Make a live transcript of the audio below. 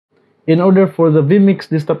In order for the vmix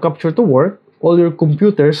desktop capture to work, all your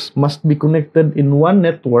computers must be connected in one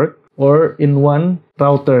network or in one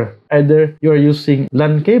router. Either you are using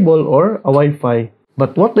LAN cable or a Wi-Fi.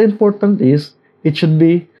 But what the important is, it should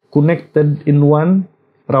be connected in one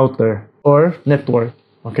router or network.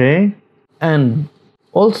 Okay? And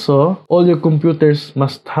also, all your computers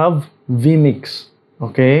must have vmix.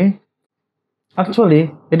 Okay? Actually,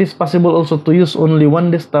 it is possible also to use only one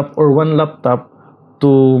desktop or one laptop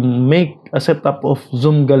to make a setup of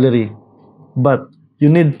Zoom gallery. But you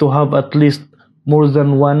need to have at least more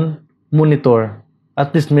than one monitor.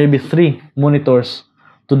 At least maybe 3 monitors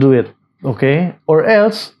to do it. Okay? Or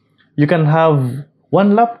else, you can have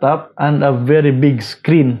one laptop and a very big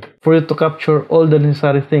screen for you to capture all the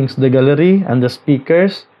necessary things, the gallery and the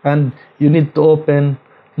speakers, and you need to open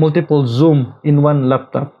multiple Zoom in one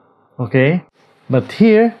laptop. Okay? But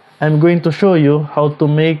here, I'm going to show you how to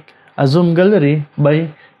make a Zoom gallery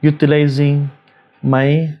by utilizing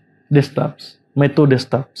my desktops, my 2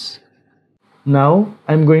 desktops. Now,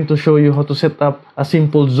 I'm going to show you how to set up a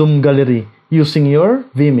simple Zoom gallery using your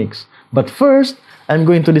vmix. But first, I'm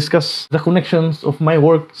going to discuss the connections of my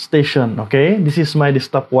workstation. Okay, this is my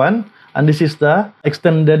desktop 1, and this is the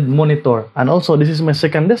extended monitor. And also, this is my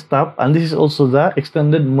second desktop, and this is also the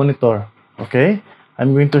extended monitor. Okay,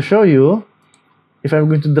 I'm going to show you. If I'm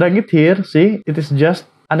going to drag it here, see, it is just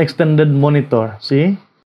an extended monitor, see?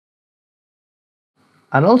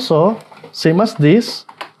 And also, same as this,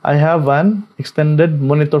 I have an extended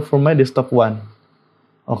monitor for my desktop 1.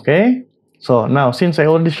 Okay? So, now, since I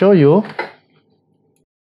already show you,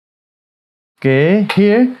 okay,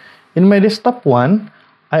 here, in my desktop 1,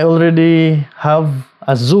 I already have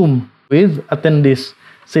a Zoom with attendees,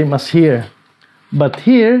 same as here. But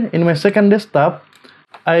here, in my second desktop,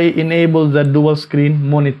 I enable the dual screen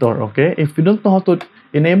monitor. Okay, if you don't know how to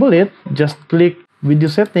enable it, just click video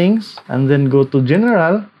settings and then go to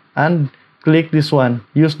general and click this one,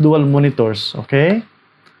 use dual monitors. Okay,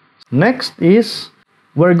 next is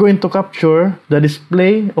we're going to capture the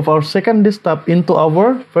display of our second desktop into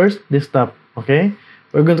our first desktop. Okay,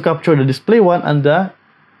 we're going to capture the display 1 and the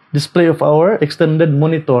display of our extended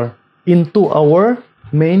monitor into our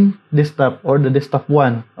main desktop or the desktop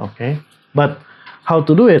 1. Okay, but how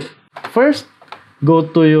to do it? First, go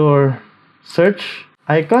to your search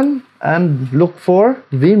icon and look for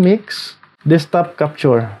vmix desktop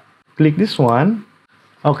capture. Click this one.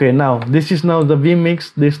 Okay, now this is now the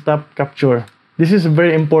vmix desktop capture. This is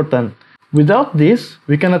very important. Without this,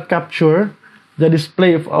 we cannot capture the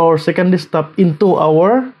display of our second desktop into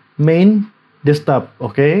our main desktop.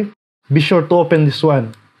 Okay, be sure to open this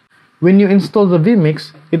one. When you install the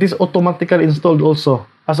vmix, it is automatically installed also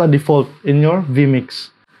as a default in your vmix.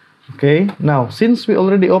 Okay, now since we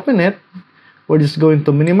already open it, we're just going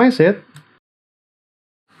to minimize it.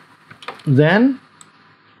 Then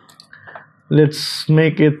let's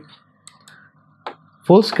make it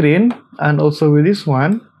full screen, and also with this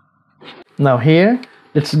one. Now here,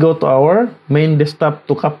 let's go to our main desktop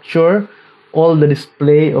to capture all the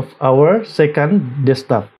display of our second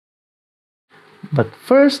desktop. But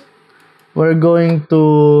first, we're going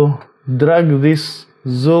to drag this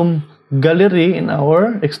Zoom gallery in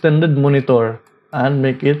our extended monitor and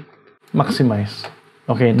make it maximize.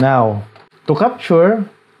 Okay, now to capture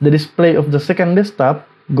the display of the second desktop,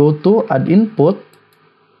 go to add input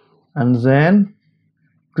and then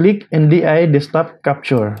click NDI Desktop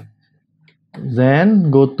Capture. Then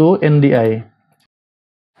go to NDI.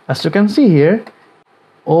 As you can see here,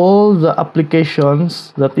 all the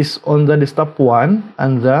applications that is on the desktop 1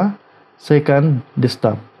 and the second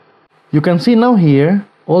desktop. You can see now here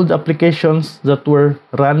all the applications that were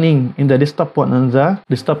running in the desktop 1 and the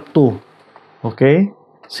desktop 2. Okay,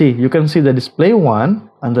 see, you can see the display 1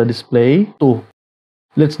 and the display 2.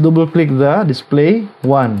 Let's double click the display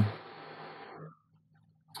 1.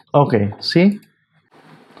 Okay, see,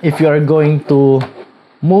 if you are going to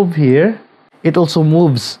move here, it also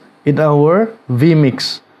moves in our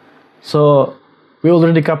vmix. So we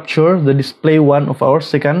already captured the display 1 of our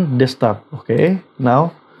second desktop. Okay,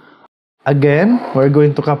 now again, we're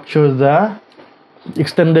going to capture the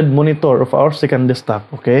extended monitor of our second desktop.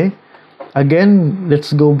 Okay, again,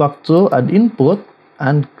 let's go back to add input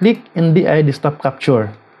and click NDI Desktop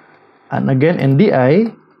Capture. And again,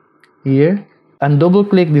 NDI here and double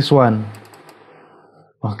click this one.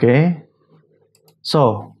 Okay,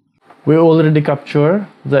 so we already captured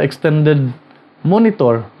the extended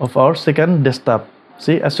monitor of our second desktop.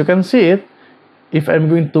 See, as you can see it, if I'm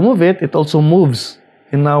going to move it, it also moves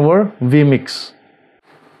in our vmix.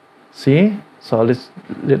 See, so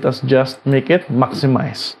let us just make it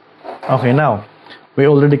maximize. Okay, now we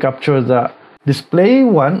already captured the display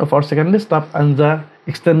one of our second desktop and the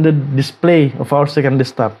extended display of our second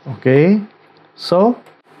desktop. Okay, so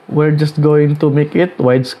we're just going to make it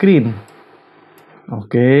widescreen.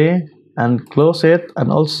 Okay, and close it,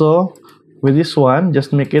 and also with this one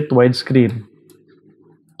just make it widescreen.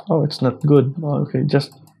 Oh, it's not good. Okay,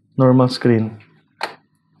 just normal screen.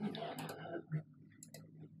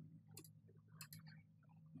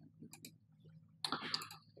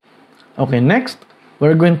 Okay, next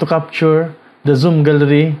we're going to capture the zoom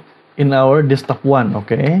gallery in our desktop 1.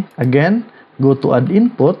 Okay, again go to add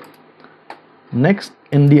input, next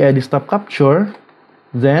NDI Desktop Capture,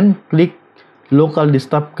 then click local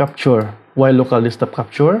desktop capture. Why local desktop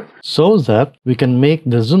capture? So that we can make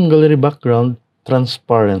the zoom gallery background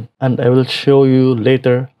transparent, and I will show you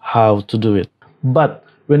later how to do it. But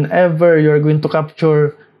whenever you're going to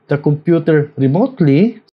capture the computer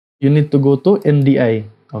remotely, you need to go to NDI.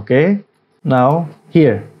 Okay, now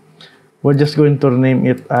here we're just going to rename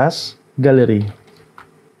it as gallery.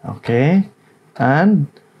 Okay, and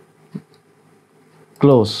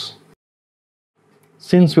close.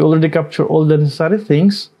 Since we already captured all the necessary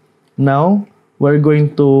things, now we're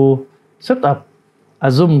going to set up a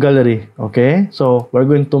zoom gallery. Okay, so we're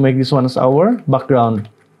going to make this one as our background,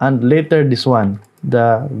 and later this one,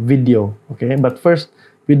 the video. Okay, but first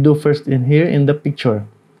we do first in here in the picture.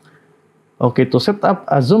 Okay, to set up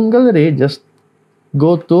a zoom gallery, just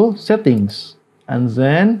go to settings and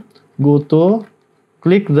then go to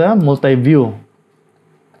click the multi-view.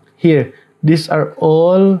 Here, these are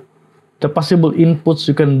all the possible inputs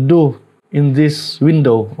you can do in this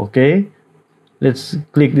window. Okay, let's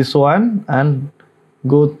click this one and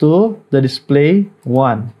go to the display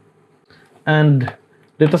one, and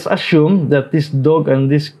let us assume that this dog and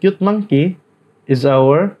this cute monkey is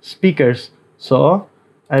our speakers. So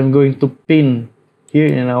I'm going to pin here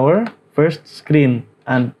in our first screen,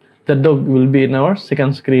 and the dog will be in our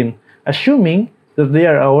second screen, assuming that they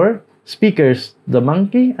are our speakers, the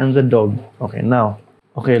monkey and the dog. Okay, now,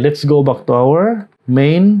 okay, let's go back to our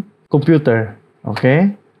main computer.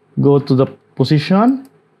 Okay, go to the position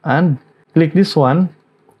and click this one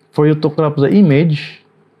for you to crop the image,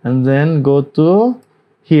 and then go to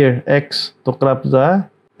here X to crop the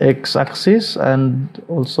X axis and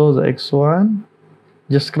also the X1.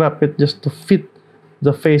 Just crop it just to fit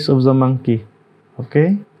the face of the monkey.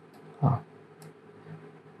 Okay,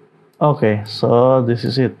 okay, so this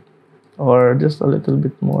is it, or just a little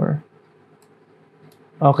bit more.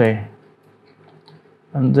 Okay,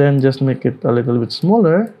 and then just make it a little bit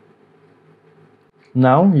smaller.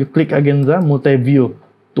 Now you click again the multi-view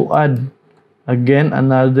to add again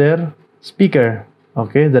another speaker.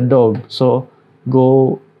 Okay, the dog. So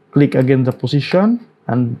go click again the position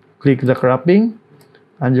and click the cropping,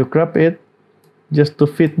 and you crop it just to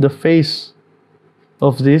fit the face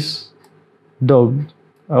of this dog,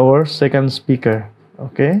 our second speaker.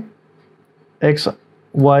 Okay, X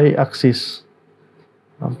Y axis.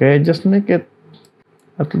 Okay, just make it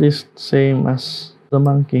at least same as the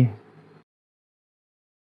monkey.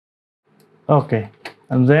 Okay,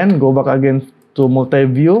 and then go back again to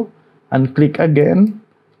multi-view and click again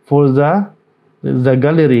for the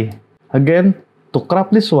gallery. Again, to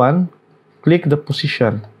crop this one, click the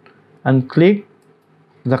position and click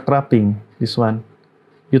the cropping. This one,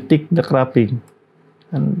 you tick the cropping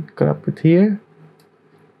and crop it here,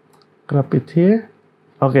 crop it here.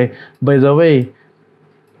 Okay, by the way,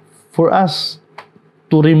 for us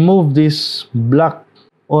to remove this black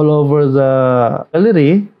all over the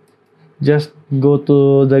gallery, just go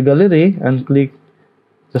to the gallery and click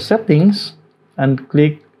the settings and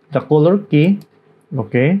click the color key.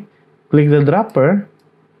 Okay, click the dropper,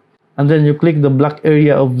 and then you click the black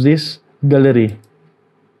area of this gallery.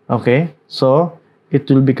 Okay, so it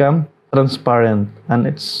will become transparent and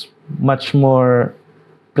it's much more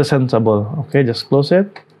presentable. Okay, just close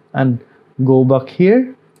it and go back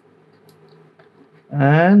here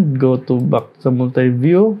and go to back to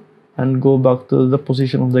multi-view and go back to the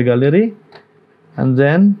position of the gallery, and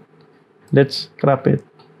then let's crop it.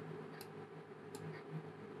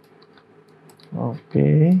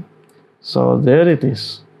 Okay, so there it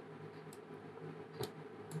is.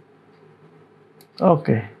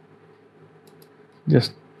 Okay,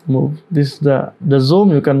 just move this, the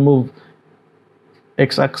zoom. You can move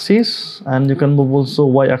x-axis and you can move also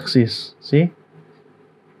y-axis. See,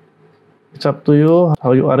 it's up to you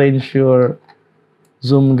how you arrange your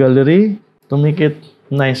zoom gallery to make it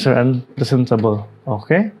nicer and presentable.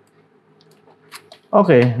 Okay,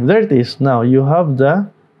 okay, there it is. Now you have the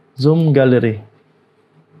zoom gallery.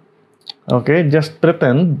 Okay, just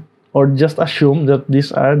pretend or just assume that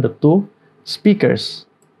these are the two speakers.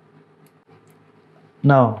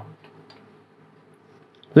 Now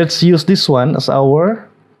let's use this one as our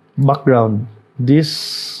background,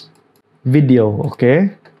 this video.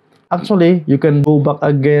 Okay, actually you can go back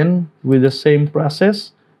again with the same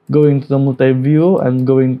process, going to the multi-view and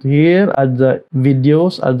going to here, add the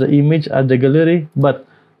videos, add the image, add the gallery. But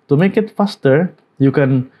to make it faster, you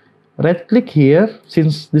can right click here.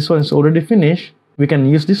 Since this one is already finished, we can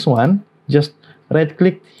use this one. Just right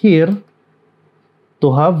click here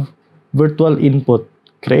to have virtual input.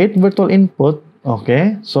 Create virtual input.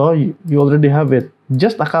 Okay, so you already have it.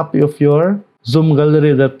 Just a copy of your Zoom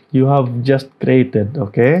gallery that you have just created.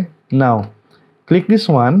 Okay, now click this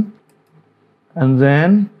one and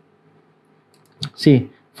then see,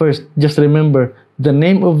 first just remember the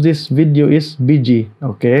name of this video is BG.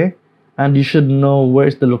 Okay, and you should know where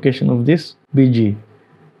is the location of this BG.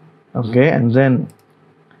 Okay, and then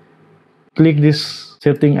click this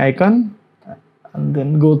setting icon and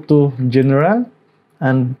then go to general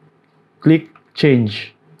and click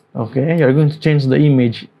change. Okay, you're going to change the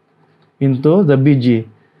image into the BG.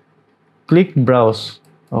 Click browse.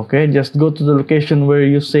 Okay, just go to the location where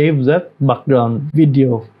you save that background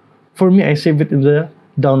video. For me, I save it in the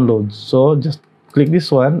downloads. So just click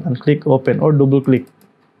this one and click open or double click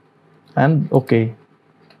and okay.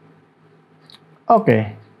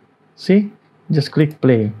 Okay, see, just click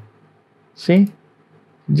play. See,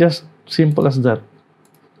 just simple as that.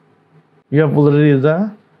 You have already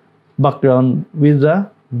the background with the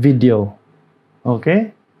video.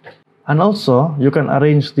 Okay, and also you can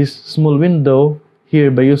arrange this small window here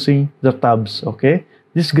by using the tabs. Okay,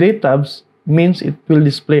 this gray tabs means it will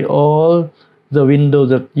display all the window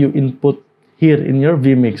that you input here in your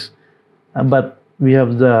vmix. But we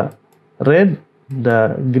have the red,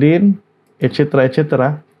 the green, etc.,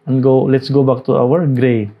 etc., and let's go back to our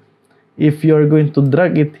gray. If you're going to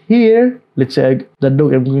drag it here, let's say the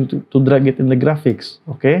dog, I'm going to drag it in the graphics.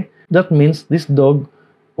 Okay, that means this dog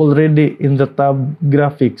already in the tab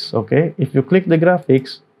graphics. Okay, if you click the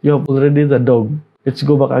graphics, you have already the dog. Let's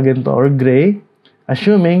go back again to our gray.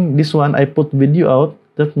 Assuming this one I put video out,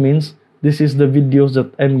 that means this is the videos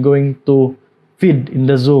that I'm going to feed in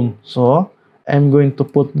the Zoom. So I'm going to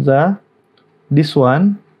put this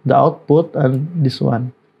one, the output, and this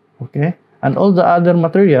one. Okay, and all the other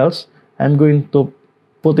materials I'm going to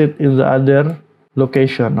put it in the other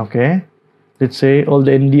location. Okay, let's say all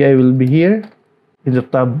the NDI will be here in the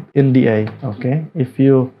tab NDI. Okay, if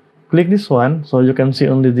you click this one, so you can see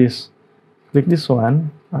only this. Click this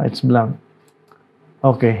one, it's blank.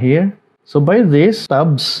 Okay, here. So by these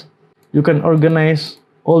tabs, you can organize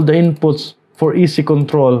all the inputs for easy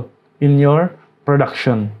control in your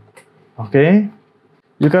production. Okay,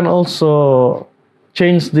 you can also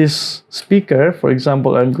change this speaker. For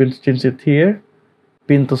example, I'm going to change it here,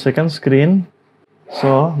 pin to second screen.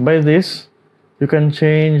 So by this, you can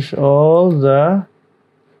change all the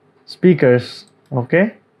speakers.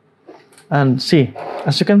 Okay, and see,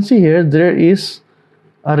 as you can see here, there is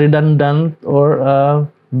a redundant or a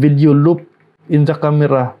video loop in the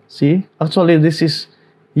camera. See, actually this is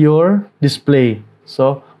your display.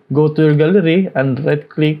 So go to your gallery and right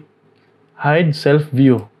click, hide self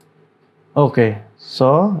view. Okay,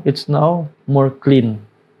 so it's now more clean.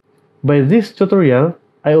 By this tutorial,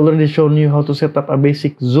 I already shown you how to set up a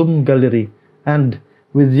basic Zoom gallery, and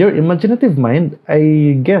with your imaginative mind,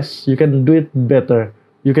 I guess you can do it better.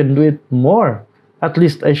 You can do it more. At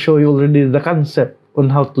least I show you already the concept on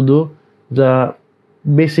how to do the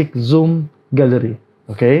basic Zoom gallery.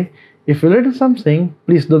 Okay, if you learned something,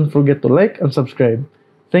 please don't forget to like and subscribe.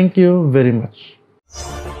 Thank you very much.